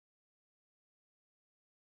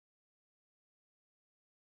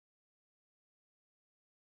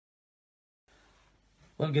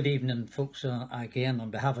Well, good evening, folks. Again,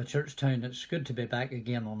 on behalf of Churchtown, it's good to be back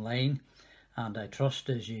again online. And I trust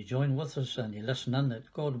as you join with us and you listen in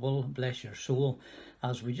that God will bless your soul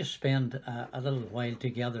as we just spend a little while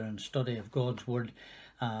together in study of God's Word.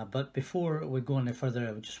 But before we go any further,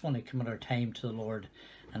 I just want to commit our time to the Lord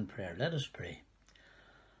in prayer. Let us pray.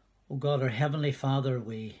 O God, our Heavenly Father,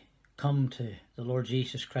 we come to the Lord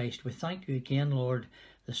Jesus Christ. We thank you again, Lord,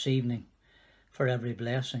 this evening for every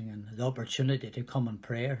blessing and the opportunity to come in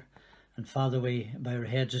prayer. And Father, we bow our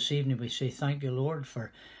heads this evening. We say thank you, Lord,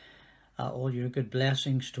 for all your good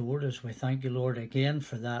blessings toward us. We thank you, Lord, again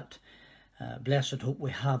for that blessed hope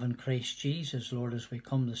we have in Christ Jesus. Lord, as we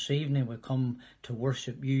come this evening, we come to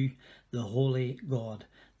worship you, the holy God,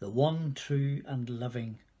 the one true and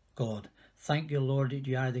living God. Thank you, Lord, that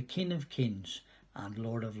you are the King of kings and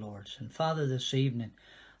Lord of lords. And Father, this evening,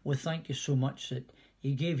 we thank you so much that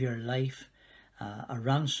you gave your life a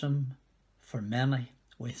ransom for many.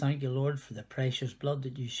 We thank you, Lord, for the precious blood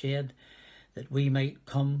that you shed, that we might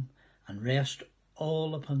come and rest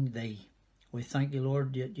all upon thee. We thank you,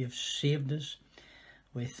 Lord, that you've saved us.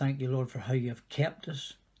 We thank you, Lord, for how you've kept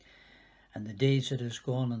us and the days that has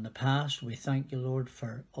gone in the past. We thank you, Lord,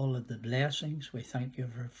 for all of the blessings. We thank you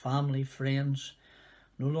for family, friends.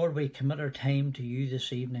 No, Lord, we commit our time to you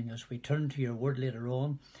this evening as we turn to your word later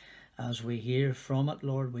on. As we hear from it,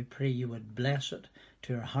 Lord, we pray you would bless it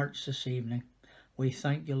to our hearts this evening. We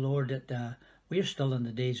thank you, Lord, that we are still in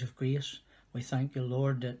the days of grace. We thank you,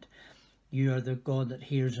 Lord, that you are the God that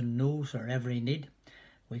hears and knows our every need.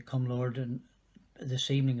 We come, Lord, this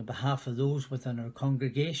evening on behalf of those within our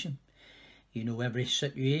congregation. You know every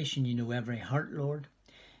situation, you know every heart, Lord.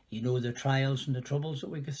 You know the trials and the troubles that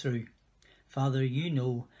we go through. Father, you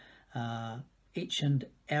know each and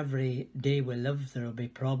every day we live, there will be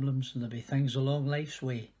problems and there will be things along life's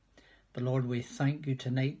way. But Lord, we thank you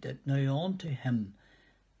tonight that now unto him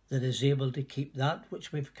that is able to keep that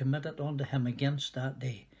which we've committed unto him against that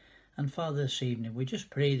day. And Father, this evening, we just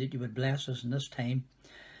pray that you would bless us in this time,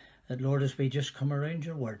 that Lord, as we just come around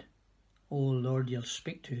your word, oh Lord, you'll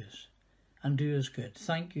speak to us and do us good.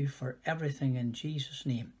 Thank you for everything in Jesus'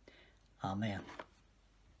 name. Amen.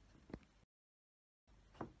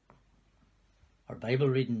 Our Bible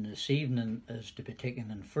reading this evening is to be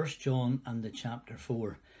taken in 1 John and the chapter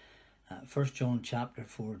 4. 1 John chapter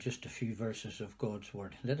 4, just a few verses of God's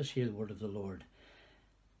word. Let us hear the word of the Lord.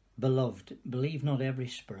 Beloved, believe not every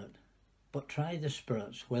spirit, but try the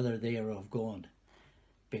spirits whether they are of God,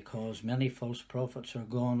 because many false prophets are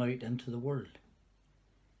gone out into the world.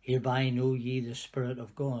 Hereby know ye the Spirit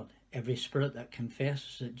of God. Every spirit that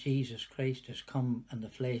confesses that Jesus Christ is come in the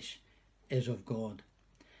flesh is of God.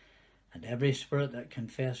 And every spirit that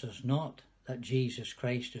confesses not that Jesus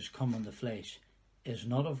Christ is come in the flesh is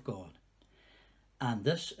not of God. And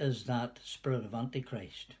this is that spirit of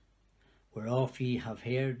Antichrist, whereof ye have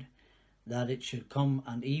heard that it should come,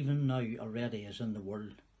 and even now already is in the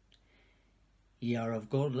world. Ye are of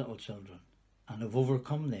God, little children, and have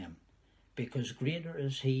overcome them, because greater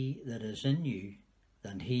is he that is in you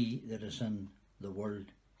than he that is in the world.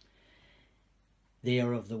 They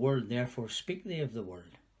are of the world, therefore speak they of the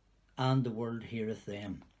world, and the world heareth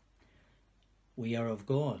them. We are of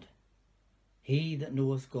God. He that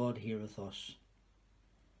knoweth God heareth us.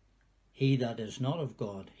 He that is not of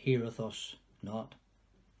God heareth us not.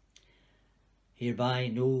 Hereby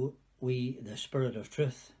know we the spirit of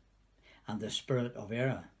truth and the spirit of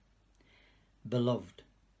error. Beloved,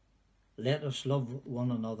 let us love one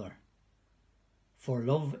another, for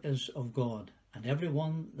love is of God, and every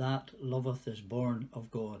one that loveth is born of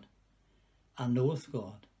God, and knoweth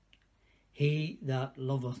God. He that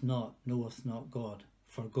loveth not knoweth not God,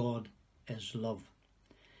 for God is love.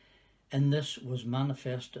 In this was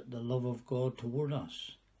manifested the love of God toward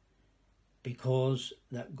us, because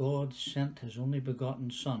that God sent his only begotten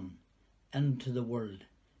Son into the world,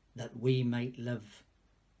 that we might live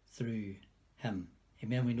through him.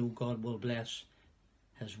 Amen. We know God will bless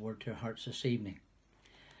his word to our hearts this evening.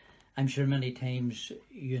 I'm sure many times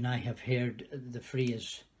you and I have heard the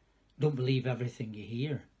phrase, don't believe everything you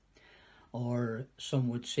hear. Or some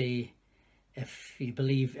would say, if you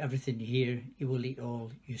believe everything you hear, you will eat all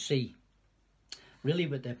you see. Really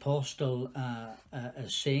what the apostle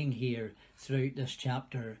is saying here throughout this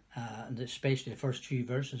chapter, and especially the first few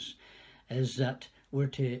verses, is that we're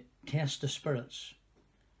to test the spirits,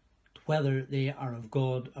 whether they are of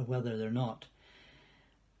God or whether they're not.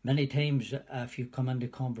 Many times if you come into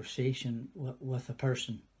conversation with a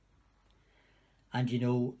person, and you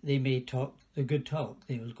know, they may talk the good talk,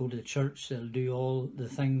 they will go to the church, they'll do all the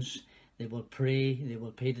things, they will pray, they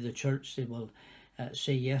will pay to the church, they will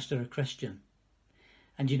say yes, they're a Christian.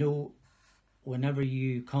 And you know, whenever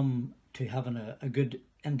you come to having a good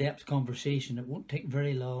in-depth conversation, it won't take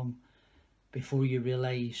very long before you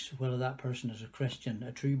realise whether that person is a Christian,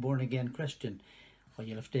 a true born-again Christian. What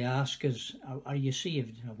you'll have to ask is, are you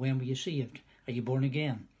saved? When were you saved? Are you born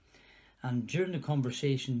again? And during the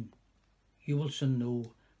conversation, you will soon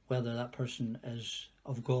know whether that person is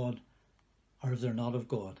of God or if they're not of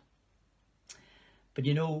God. But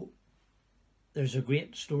you know, there's a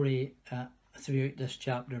great story throughout this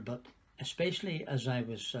chapter, but especially as I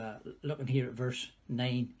was looking here at verse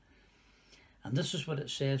 9, and this is what it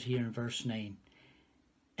says here in verse 9.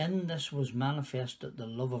 In this was manifested the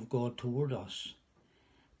love of God toward us,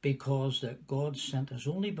 because that God sent his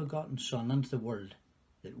only begotten Son into the world,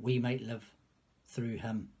 that we might live through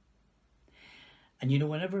him. And you know,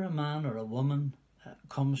 whenever a man or a woman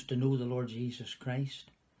comes to know the Lord Jesus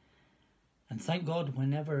Christ, and thank God,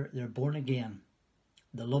 whenever they're born again,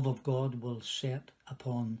 the love of God will set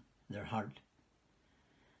upon their heart.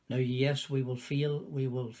 Now, yes, we will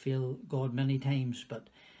feel God many times, but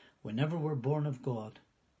whenever we're born of God,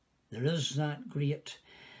 there is that great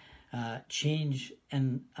change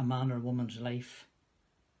in a man or woman's life.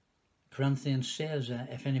 Corinthians says,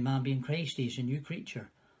 if any man be in Christ, he is a new creature.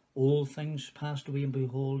 All things passed away, and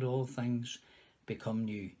behold, all things become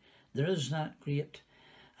new. There is that great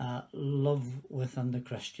love within the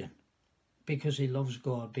Christian, because he loves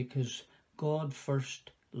God, because God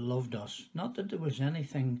first loved us. Not that there was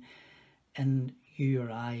anything in you or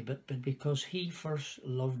I, but because he first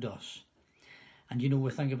loved us. And you know,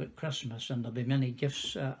 we think about Christmas, and there'll be many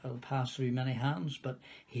gifts that'll pass through many hands, but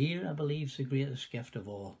here I believe is the greatest gift of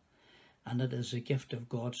all, and it is the gift of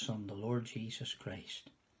God's Son, the Lord Jesus Christ.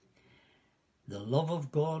 The love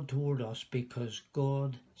of God toward us, because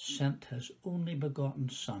God sent his only begotten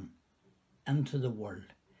Son into the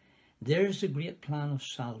world. There's the great plan of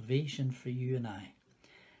salvation for you and I.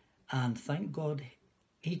 And thank God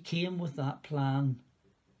he came with that plan,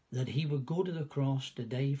 that he would go to the cross to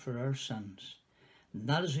die for our sins. And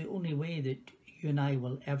that is the only way that you and I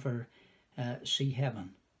will ever see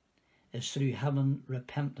heaven, is through having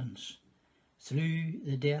repentance, through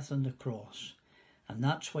the death on the cross. And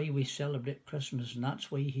that's why we celebrate Christmas, and that's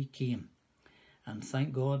why he came. And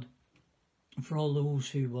thank God for all those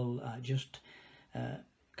who will just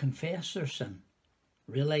confess their sin,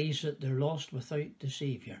 realise that they're lost without the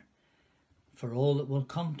Saviour, for all that will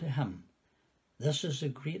come to him. This is the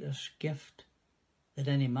greatest gift that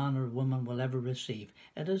any man or woman will ever receive.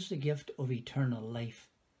 It is the gift of eternal life.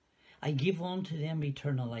 I give unto them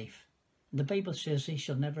eternal life. The Bible says they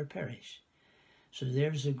shall never perish. So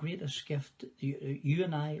there's the greatest gift that you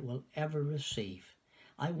and I will ever receive.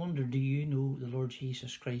 I wonder, do you know the Lord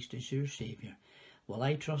Jesus Christ as your Saviour? Well,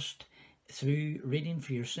 I trust through reading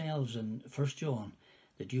for yourselves in 1 John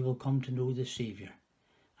that you will come to know the Saviour.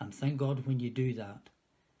 And thank God, when you do that,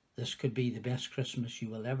 this could be the best Christmas you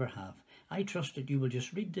will ever have. I trust that you will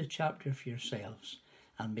just read the chapter for yourselves,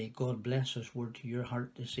 and may God bless his word to your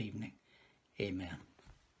heart this evening. Amen.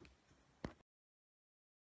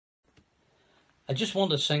 I just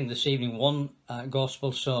want to sing this evening one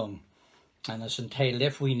gospel song, and it's entitled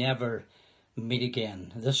If We Never Meet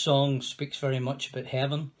Again. This song speaks very much about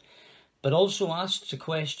heaven, but also asks the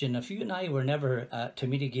question, if you and I were never to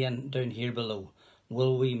meet again down here below,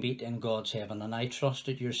 will we meet in God's heaven? And I trust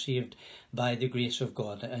that you're saved by the grace of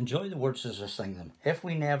God. Enjoy the words as I sing them. If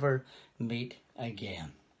we never meet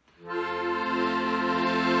again.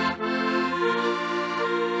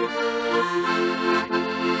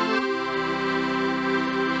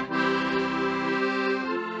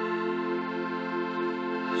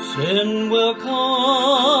 Sin will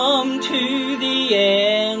come to the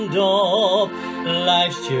end of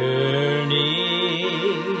life's journey,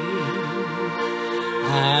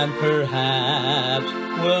 and perhaps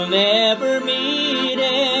we'll never meet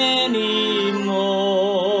anymore,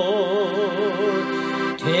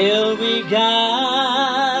 till we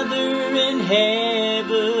gather in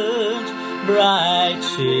heaven's bright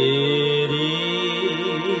city,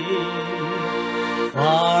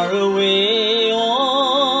 far away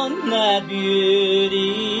on that beautiful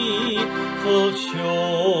shore,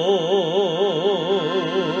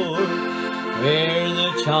 where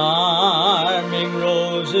the charming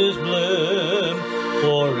roses bloom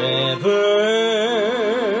forever,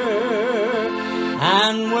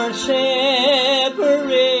 and where separation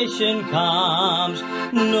comes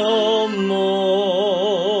no more.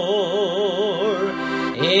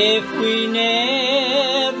 If we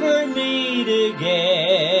never meet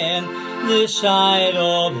again this side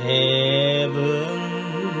of heaven,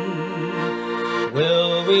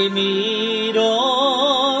 will we meet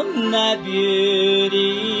on that beautiful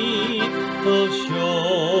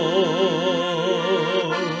shore?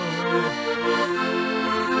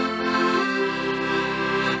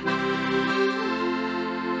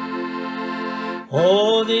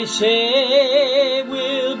 Oh, they say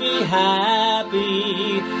we'll be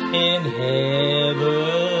happy in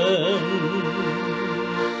heaven,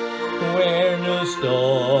 where no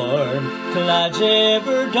storm clouds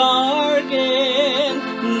ever darken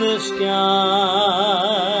the sky.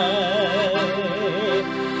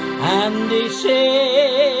 And they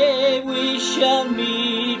say we shall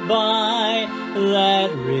meet by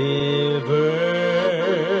that river,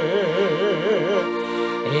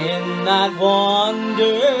 in that wonderful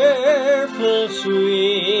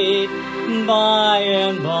sweet by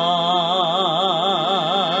and by,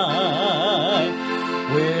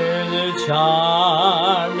 where the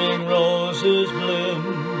charming roses bloom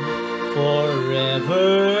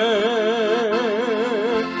forever,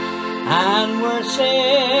 and where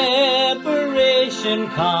separation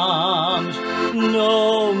comes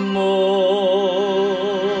no more.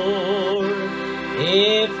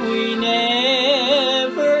 If we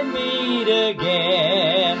never meet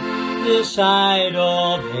again this side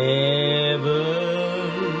of heaven,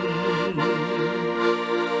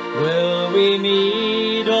 will we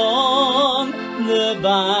meet on the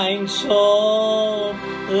banks of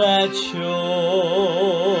that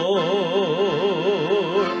shore,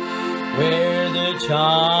 where the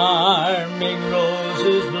charming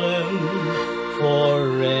roses bloom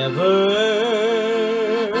forever,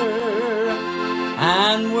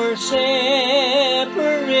 and where separation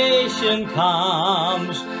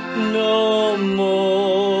comes no more.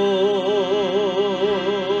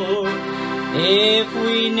 If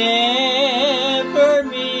we never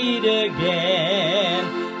meet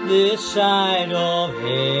again this side of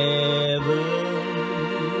heaven,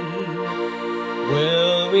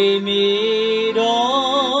 will we meet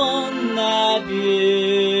on that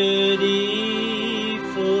beautiful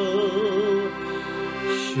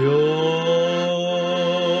shore?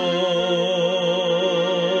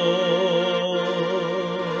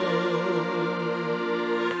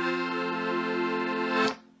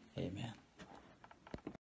 Amen.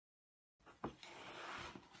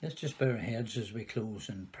 Let's just bow our heads as we close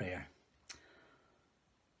in prayer.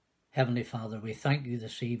 Heavenly Father, we thank you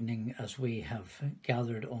this evening as we have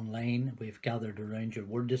gathered online. We've gathered around your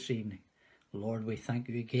word this evening. Lord, we thank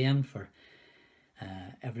you again for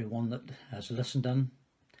everyone that has listened in.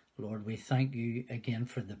 Lord, we thank you again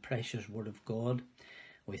for the precious word of God.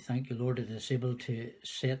 We thank you, Lord, it is able to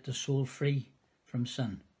set the soul free from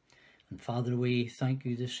sin. And Father, we thank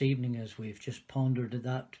you this evening as we've just pondered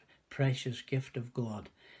that precious gift of God,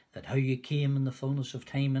 that how you came in the fullness of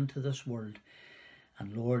time into this world.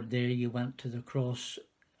 And Lord, there you went to the cross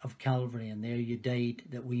of Calvary, and there you died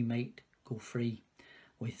that we might go free.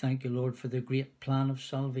 We thank you, Lord, for the great plan of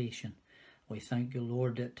salvation. We thank you,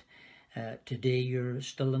 Lord, that today you're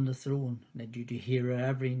still on the throne, that you do hear our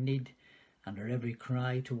every need and our every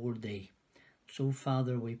cry toward thee. So,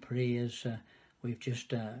 Father, we pray as we've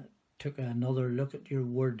just took another look at your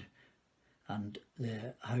word and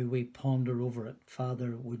how we ponder over it.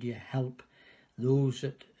 Father, would you help those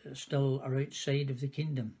that still are outside of the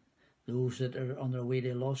kingdom, those that are on their way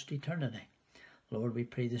to lost eternity. Lord, we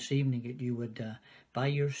pray this evening that you would, by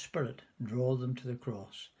your Spirit, draw them to the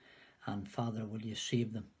cross. And Father, will you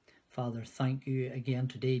save them? Father, thank you again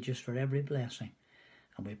today just for every blessing.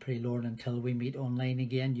 And we pray, Lord, until we meet online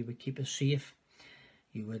again, you would keep us safe.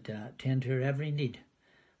 You would tend to our every need.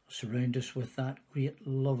 Surround us with that great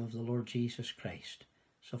love of the Lord Jesus Christ.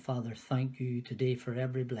 So, Father, thank you today for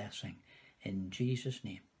every blessing. In Jesus'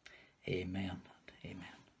 name, amen.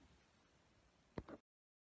 Amen.